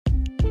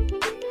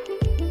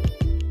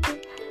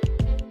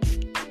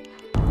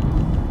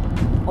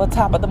Well,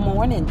 top of the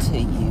morning to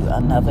you.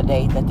 Another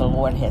day that the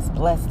Lord has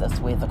blessed us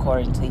with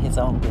according to his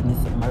own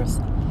goodness and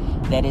mercy.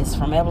 That is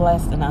from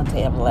everlasting unto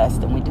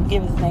everlasting. We do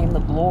give his name the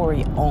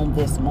glory on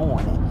this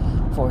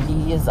morning, for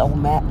he is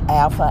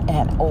Alpha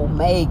and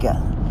Omega.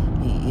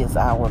 He is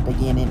our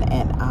beginning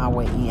and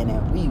our end,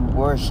 and we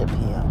worship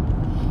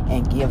him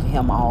and give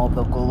him all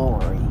the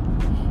glory.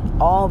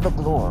 All the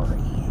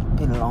glory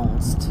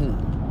belongs to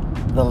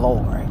the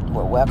Lord.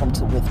 We're welcome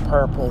to With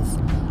Purpose,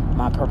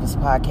 My Purpose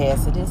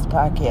podcast. It is a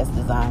podcast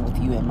designed with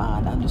you in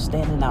mind,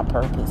 understanding our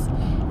purpose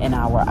and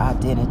our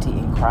identity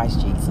in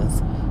Christ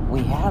Jesus.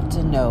 We have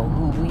to know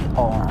who we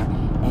are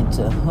and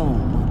to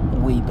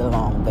whom we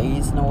belong. There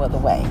is no other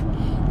way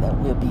that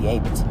we'll be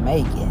able to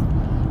make it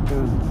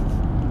through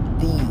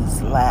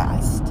these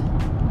last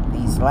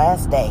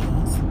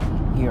days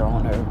here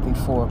on earth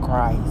before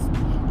Christ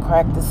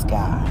cracked the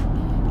sky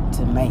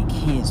to make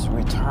his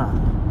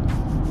return,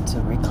 to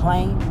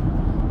reclaim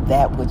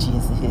that which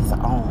is his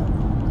own.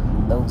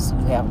 Those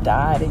who have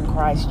died in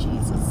Christ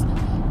Jesus,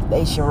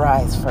 they shall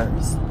rise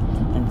first,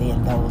 and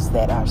then those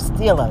that are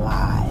still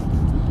alive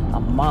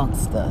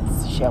amongst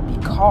us shall be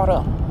caught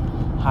up,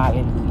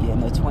 hallelujah, in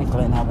the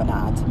twinkling of an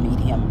eye to meet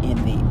him in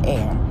the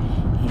air,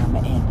 him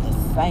and the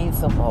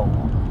saints of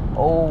old.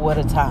 Oh, what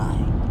a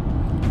time.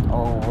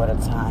 Oh, what a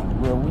time.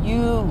 Will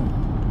you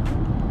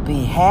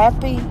be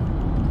happy,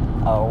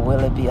 or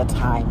will it be a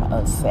time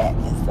of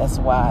sadness? That's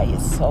why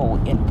it's so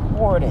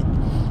important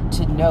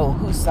to know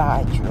whose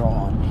side you're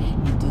on.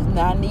 He does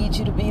not need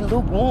you to be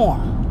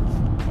lukewarm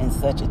in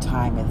such a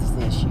time as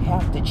this. You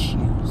have to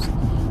choose.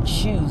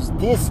 Choose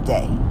this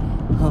day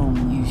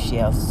whom you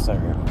shall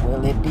serve.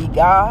 Will it be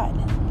God,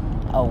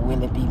 or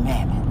will it be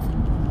Mammon?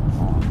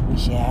 We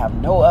shall have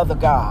no other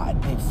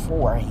God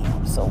before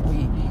him. So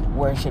we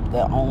worship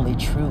the only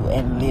true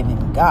and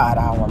living God,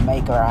 our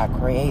maker, our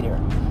creator,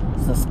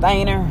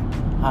 sustainer,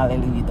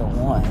 hallelujah, the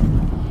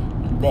one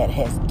that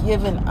has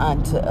given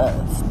unto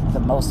us the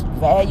most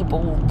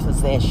valuable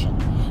possession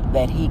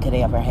that he could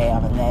ever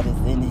have, and that is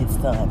in his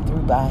son,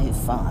 by his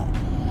son.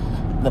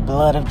 The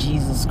blood of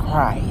Jesus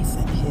Christ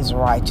and his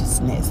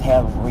righteousness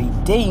have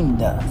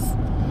redeemed us,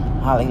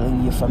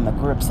 hallelujah, from the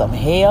grips of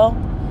hell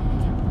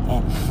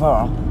and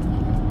from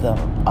the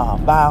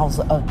vials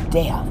of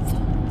death.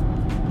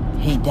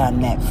 He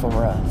done that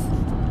for us.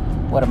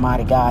 What a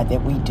mighty God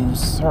that we do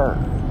serve.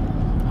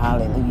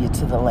 Hallelujah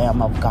to the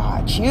Lamb of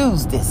God.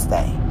 Choose this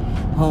day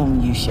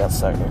whom you shall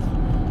serve.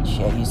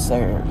 Shall you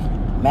serve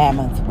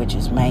Mammon, which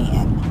is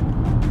man,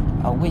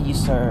 or will you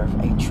serve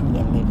a true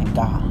and living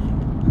God,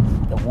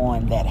 the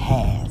one that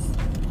has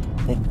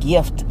the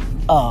gift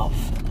of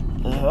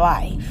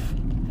life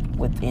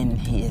within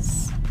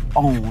his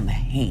own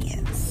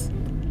hands?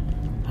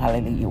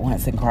 Hallelujah.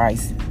 Once in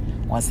Christ,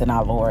 once in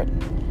our Lord,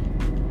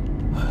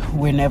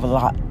 we're never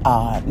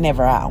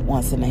out.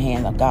 Once in the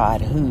hand of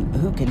God,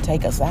 who can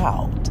take us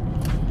out?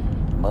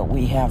 But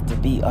we have to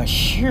be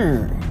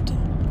assured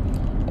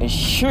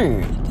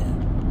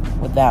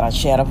without a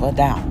shadow of a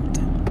doubt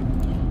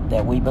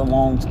that we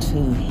belong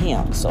to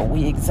him. So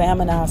we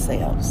examine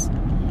ourselves,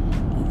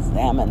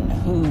 examine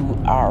who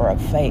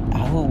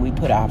we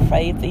put our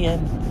faith in.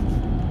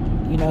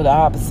 You know, the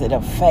opposite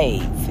of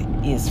faith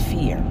is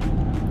fear.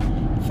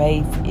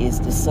 Faith is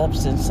the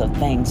substance of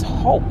things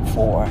hoped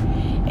for,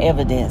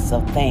 evidence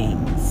of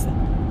things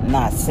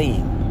not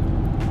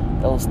seen.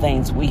 Those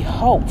things we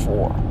hope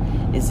for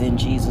is in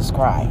Jesus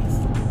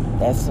Christ.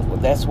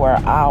 That's where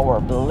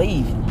our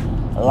belief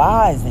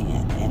lies in,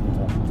 and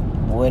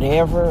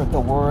whatever the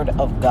Word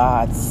of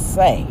God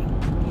say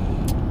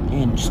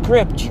in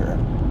Scripture,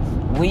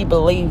 we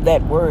believe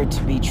that word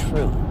to be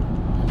true,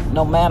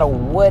 no matter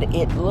what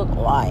it look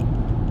like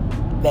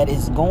that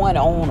is going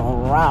on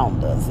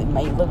around us. It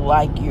may look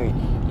like you're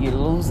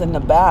losing the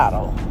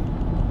battle.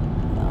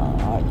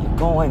 You're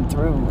going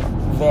through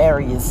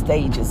various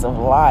stages of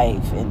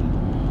life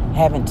and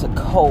having to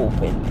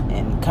cope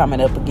and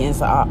coming up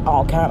against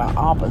all kind of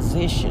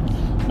opposition.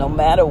 No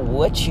matter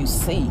what you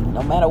see,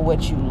 no matter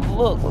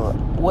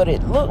what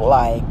it looked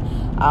like,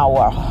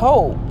 our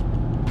hope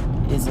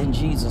is in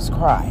Jesus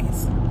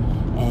Christ.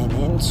 And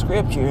in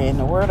Scripture, in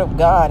the Word of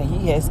God,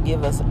 he has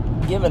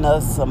given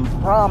us some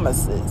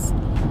promises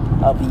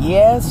of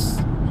yes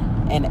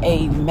and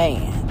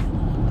amen.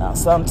 Now,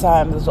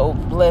 sometimes those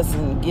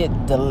blessings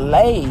get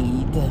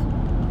delayed,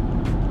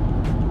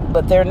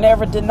 but they're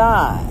never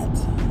denied,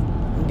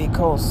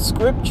 because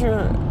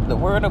Scripture, the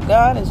Word of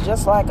God, is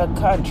just like a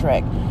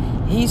contract.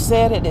 He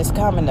said it is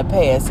coming to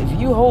pass. If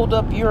you hold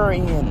up your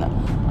end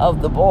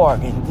of the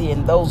bargain,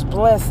 then those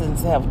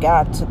blessings have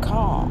got to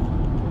come,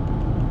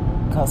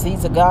 because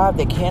he's a God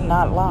that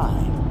cannot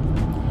lie,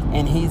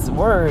 and his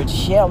word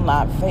shall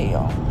not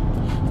fail.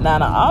 Now,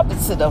 the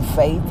opposite of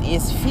faith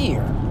is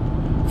fear.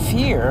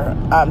 Fear,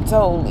 I'm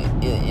told, is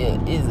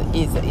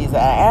an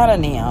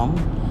anonym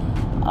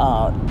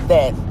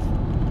that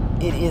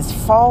it is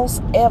false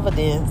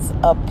evidence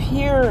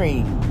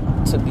appearing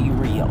to be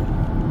real.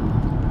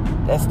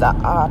 That's the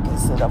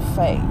opposite of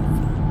faith.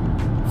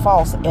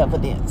 False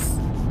evidence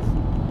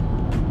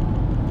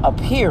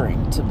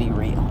appearing to be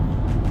real.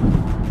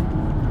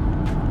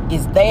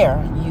 is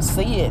there. You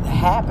see it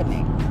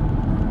happening.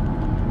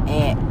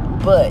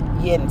 But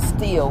yet and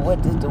still,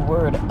 what did the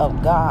word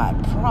of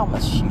God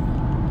promise you?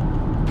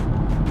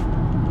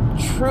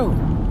 Truth.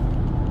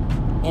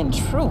 In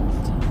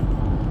truth.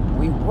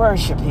 We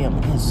worship him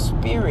in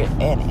spirit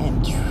and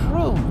in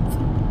truth.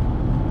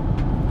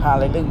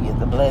 Hallelujah.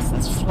 The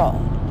blessings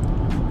flow.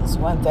 There's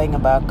one thing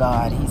about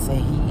God. He said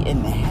he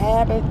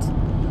inhabits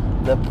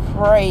the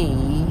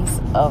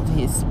praise of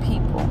his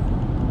people.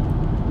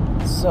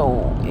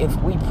 So if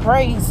we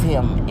praise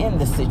him in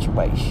the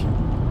situation,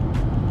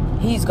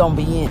 he's going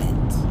to be in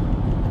it.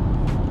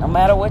 No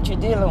matter what you're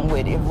dealing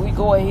with, if we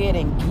go ahead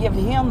and give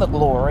him the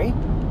glory,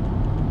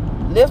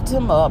 lift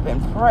him up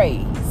and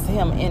praise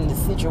him in the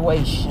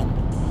situation,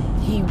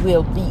 he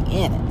will be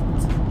in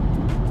it.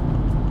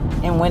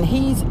 And when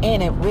he's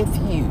in it with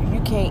you, you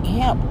can't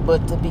help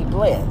but to be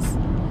blessed.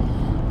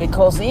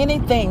 Because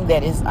anything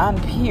that is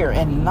impure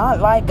and not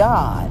like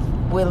God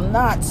will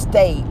not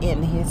stay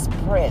in his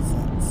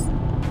presence.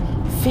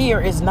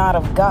 Fear is not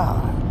of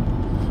God.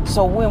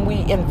 So when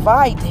we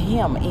invite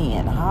him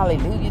in,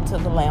 hallelujah to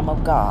the Lamb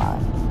of God,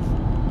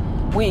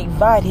 we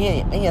invite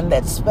him in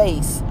that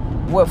space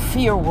where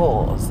fear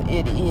was.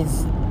 It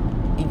is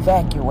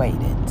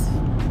evacuated.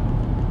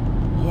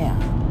 Yeah,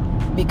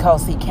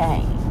 because he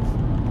came.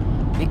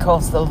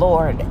 Because the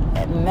Lord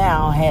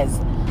now has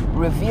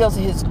revealed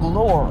his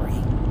glory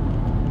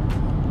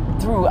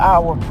through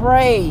our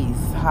praise.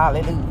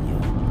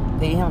 Hallelujah.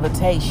 The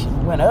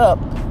invitation went up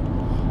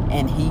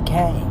and he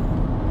came.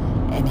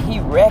 And he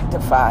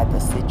rectified the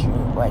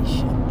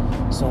situation.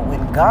 So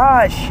when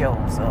God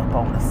shows up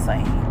on the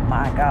scene,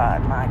 my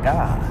God,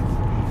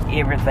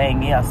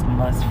 everything else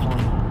must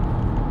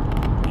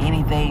flee.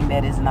 Anything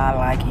that is not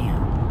like him,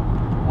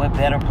 what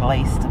better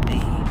place to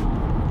be?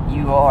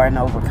 You are an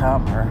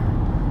overcomer.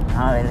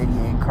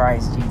 Hallelujah, in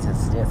Christ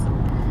Jesus. Just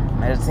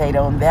meditate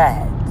on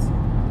that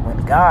when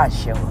God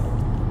shows up.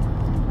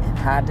 And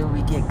how do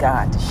we get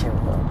God to show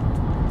up?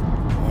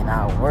 In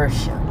our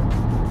worship,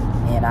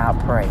 in our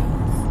praise.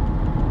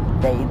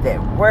 They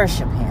that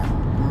worship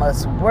him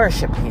must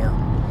worship him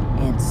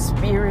in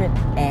spirit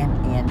and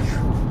in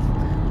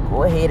truth.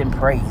 Go ahead and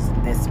praise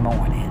him this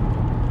morning.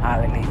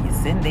 Hallelujah.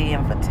 Send the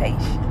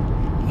invitation.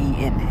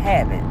 He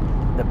inhabits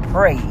the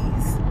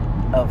praise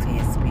of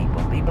his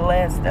people. Be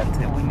blessed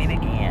until we meet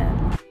again.